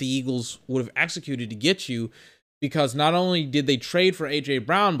that the Eagles would have executed to get you, because not only did they trade for A.J.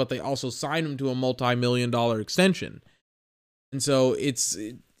 Brown, but they also signed him to a multi-million-dollar extension. And so it's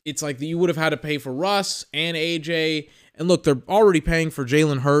like you would have had to pay for Russ and A.J., and look, they're already paying for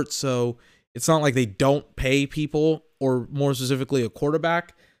Jalen Hurts, so it's not like they don't pay people, or more specifically a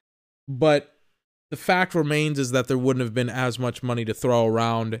quarterback. But the fact remains is that there wouldn't have been as much money to throw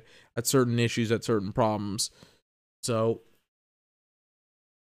around at certain issues, at certain problems. So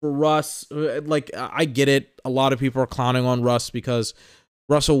for Russ, like, I get it. A lot of people are clowning on Russ because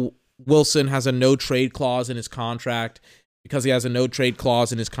Russell Wilson has a no-trade clause in his contract. Because he has a no-trade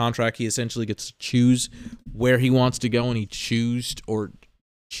clause in his contract, he essentially gets to choose where he wants to go, and he chose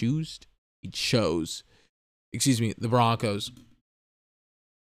the Broncos.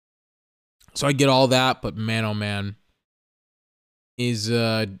 So I get all that, but man, oh man,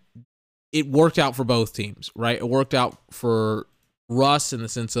 it worked out for both teams, right? It worked out for Russ in the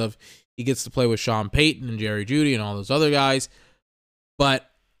sense of he gets to play with Sean Payton and Jerry Jeudy and all those other guys, but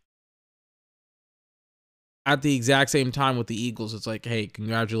at the exact same time with the Eagles, it's like, hey,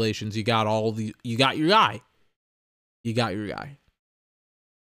 congratulations, you got your guy. You got your guy.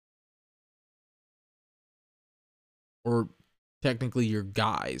 Or technically your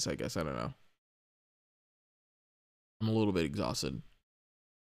guys, I guess. I don't know. I'm a little bit exhausted.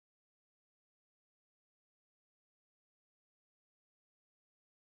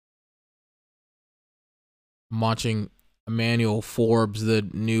 I'm watching Emmanuel Forbes, the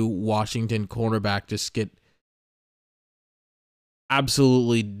new Washington cornerback, just get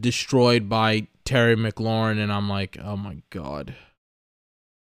absolutely destroyed by Terry McLaurin, and I'm like, oh my God. If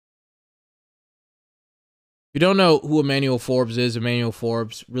you don't know who Emmanuel Forbes is, Emmanuel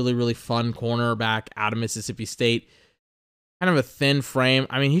Forbes, really, really fun cornerback out of Mississippi State. Kind of a thin frame.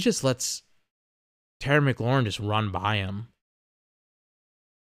 I mean, he just lets Terry McLaurin just run by him.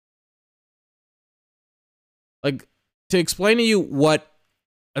 Like, to explain to you what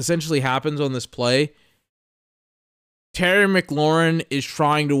essentially happens on this play, Terry McLaurin is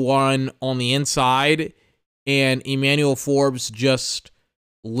trying to run on the inside, and Emmanuel Forbes just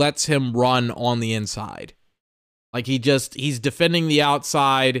lets him run on the inside. Like, he's defending the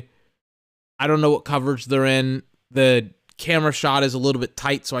outside. I don't know what coverage they're in. The camera shot is a little bit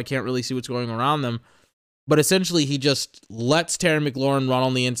tight, so I can't really see what's going around them. But essentially, he just lets Terry McLaurin run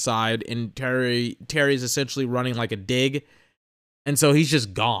on the inside, and Terry's essentially running like a dig. And so he's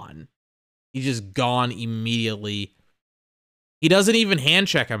just gone. He's just gone immediately. He doesn't even hand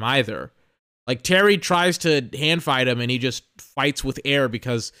check him either. Like, Terry tries to hand fight him, and he just fights with air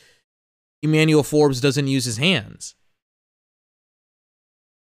because Emmanuel Forbes doesn't use his hands.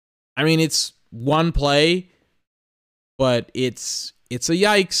 I mean, it's one play, but it's a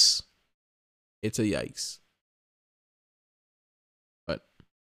yikes. It's a yikes. But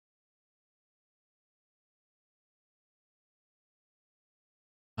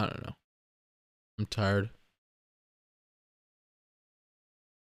I don't know. I'm tired.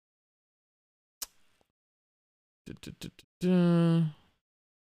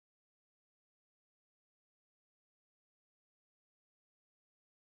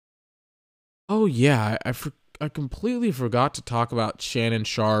 Oh yeah, I completely forgot to talk about Shannon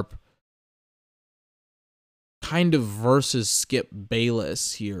Sharp kind of versus Skip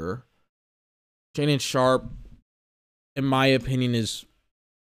Bayless here. Shannon Sharp, in my opinion, is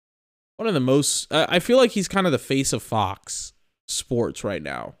one of the most... I feel like he's kind of the face of Fox Sports right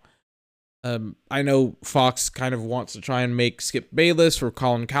now. I know Fox kind of wants to try and make Skip Bayless or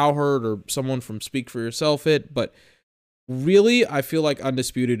Colin Cowherd or someone from Speak for Yourself it, but really, I feel like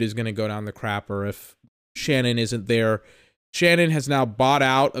Undisputed is going to go down the crapper if Shannon isn't there. Shannon has now bought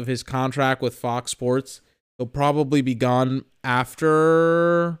out of his contract with Fox Sports. He'll probably be gone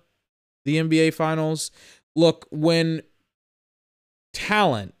after the NBA Finals. Look, when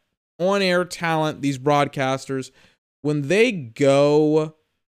talent, on-air talent, these broadcasters, when they go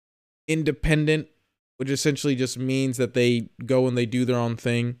independent, which essentially just means that they go and they do their own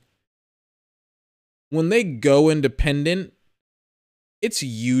thing. When they go independent, it's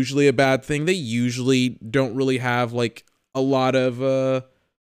usually a bad thing. They usually don't really have like a lot of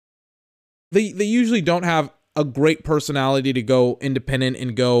they usually don't have a great personality to go independent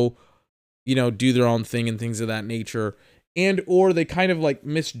and go, you know, do their own thing and things of that nature. And or they kind of like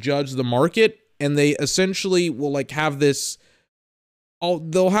misjudge the market, and they essentially will like have this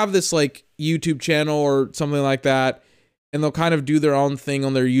they'll have this like YouTube channel or something like that, and they'll kind of do their own thing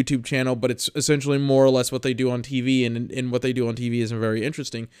on their YouTube channel, but it's essentially more or less what they do on TV, and what they do on TV isn't very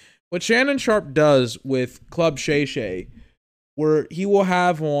interesting. What Shannon Sharpe does with Club Shay Shay, where he will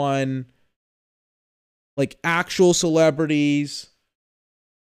have on like actual celebrities,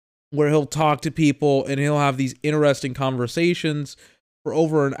 where he'll talk to people and he'll have these interesting conversations for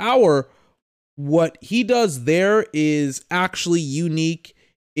over an hour. What he does there is actually unique.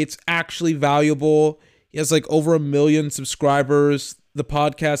 It's actually valuable. He has like over 1 million subscribers. The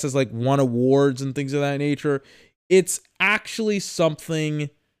podcast has like won awards and things of that nature. It's actually something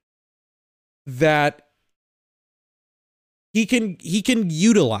that he can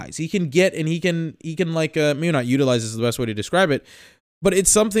utilize. He can get, and he can like maybe not utilize is the best way to describe it, but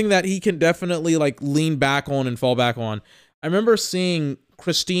it's something that he can definitely like lean back on and fall back on. I remember seeing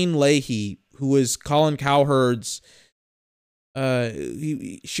Christine Leahy, who was Colin Cowherd's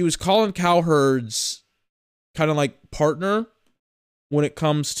she was Colin Cowherd's kind of like partner when it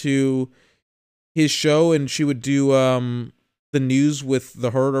comes to his show, and she would do the news with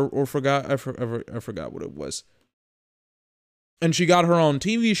the Herd, or I forgot what it was. And she got her own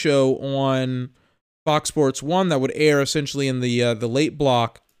TV show on Fox Sports 1 that would air essentially in the late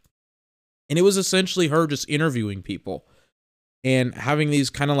block, and it was essentially her just interviewing people and having these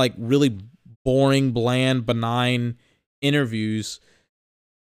kind of like really boring, bland, benign interviews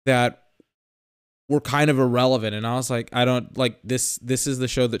that were kind of irrelevant. And I was like, I don't like this. This is the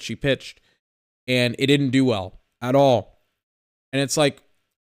show that she pitched, and it didn't do well at all. And it's like,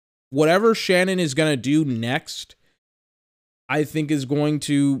 whatever Shannon is going to do next, I think is going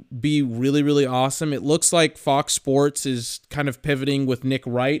to be really, really awesome. It looks like Fox Sports is kind of pivoting with Nick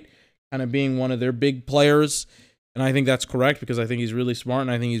Wright, kind of being one of their big players. And I think that's correct, because I think he's really smart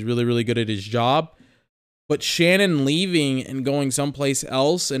and I think he's really, really good at his job. But Shannon leaving and going someplace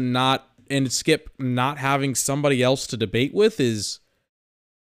else and Skip not having somebody else to debate with is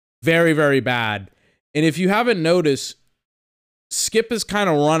very, very bad. And if you haven't noticed, Skip has kind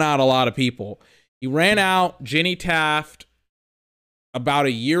of run out a lot of people. He ran out Jenny Taft about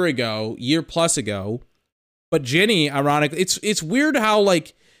a year plus ago. But Jenny, ironically, it's weird how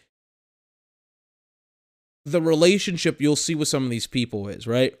like the relationship you'll see with some of these people is,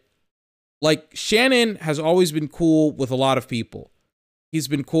 right? Like, Shannon has always been cool with a lot of people. He's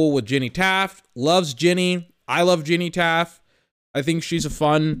been cool with Jenny Taft, loves Jenny. I love Jenny Taft. I think she's a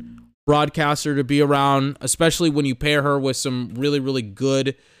fun broadcaster to be around, especially when you pair her with some really, really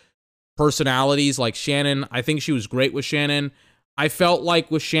good personalities like Shannon. I think she was great with Shannon. I felt like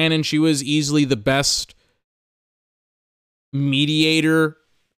with Shannon, she was easily the best mediator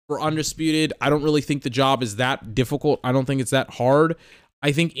for Undisputed. I don't really think the job is that difficult. I don't think it's that hard.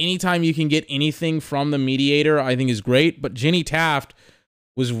 I think anytime you can get anything from the mediator, I think is great. But Jenny Taft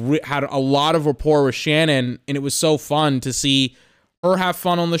had a lot of rapport with Shannon, and it was so fun to see her have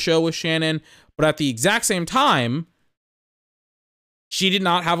fun on the show with Shannon. But at the exact same time, she did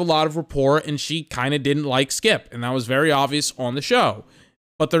not have a lot of rapport, and she kind of didn't like Skip, and that was very obvious on the show.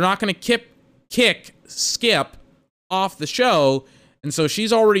 But they're not going to kick Skip off the show, and so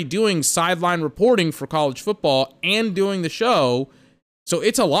she's already doing sideline reporting for college football and doing the show. So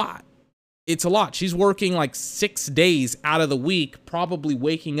it's a lot. It's a lot. She's working like 6 days out of the week, probably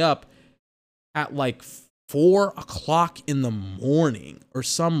waking up at like 4 o'clock in the morning or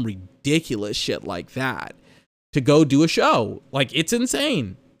some ridiculous shit like that to go do a show. Like, it's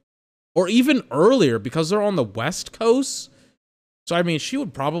insane. Or even earlier, because they're on the West Coast. So, I mean, she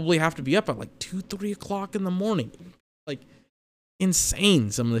would probably have to be up at like 2, 3 o'clock in the morning. Like, insane,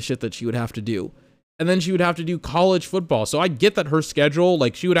 some of the shit that she would have to do. And then she would have to do college football. So I get that her schedule,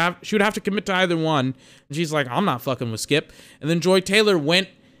 like, she would have to commit to either one. And she's like, I'm not fucking with Skip. And then Joy Taylor went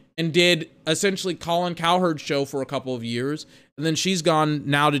and did essentially Colin Cowherd's show for a couple of years. And then she's gone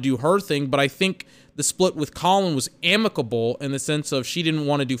now to do her thing. But I think the split with Colin was amicable in the sense of she didn't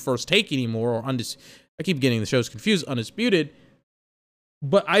want to do First Take anymore, or I keep getting the shows confused, Undisputed.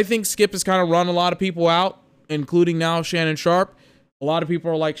 But I think Skip has kind of run a lot of people out, including now Shannon Sharpe. A lot of people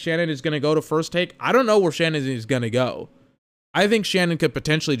are like, Shannon is going to go to First Take. I don't know where Shannon is going to go. I think Shannon could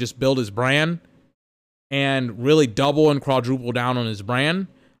potentially just build his brand and really double and quadruple down on his brand.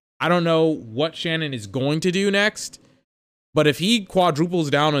 I don't know what Shannon is going to do next, but if he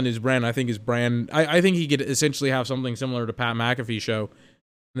quadruples down on his brand, I think I think he could essentially have something similar to Pat McAfee's show,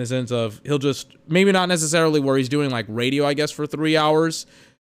 in the sense of he'll just, maybe not necessarily where he's doing like radio, I guess, for 3 hours,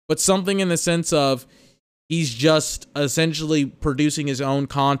 but something in the sense of he's just essentially producing his own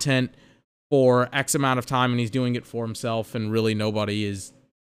content for X amount of time, and he's doing it for himself, and really nobody is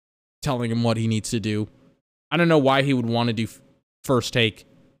telling him what he needs to do. I don't know why he would want to do First Take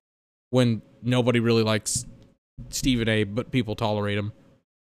when nobody really likes Stephen A, but people tolerate him.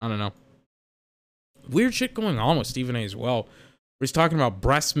 I don't know. Weird shit going on with Stephen A as well. He's talking about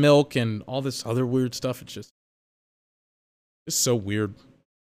breast milk and all this other weird stuff. It's just so weird.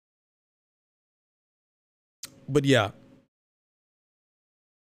 But yeah.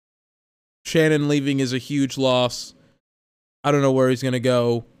 Shannon leaving is a huge loss. I don't know where he's going to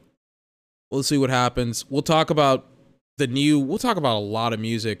go. We'll see what happens. We'll talk about a lot of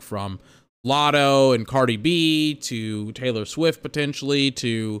music, from Lotto and Cardi B to Taylor Swift potentially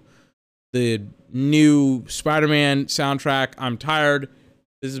to the new Spider-Man soundtrack. I'm tired.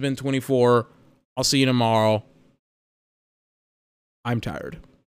 This has been 24. I'll see you tomorrow. I'm tired.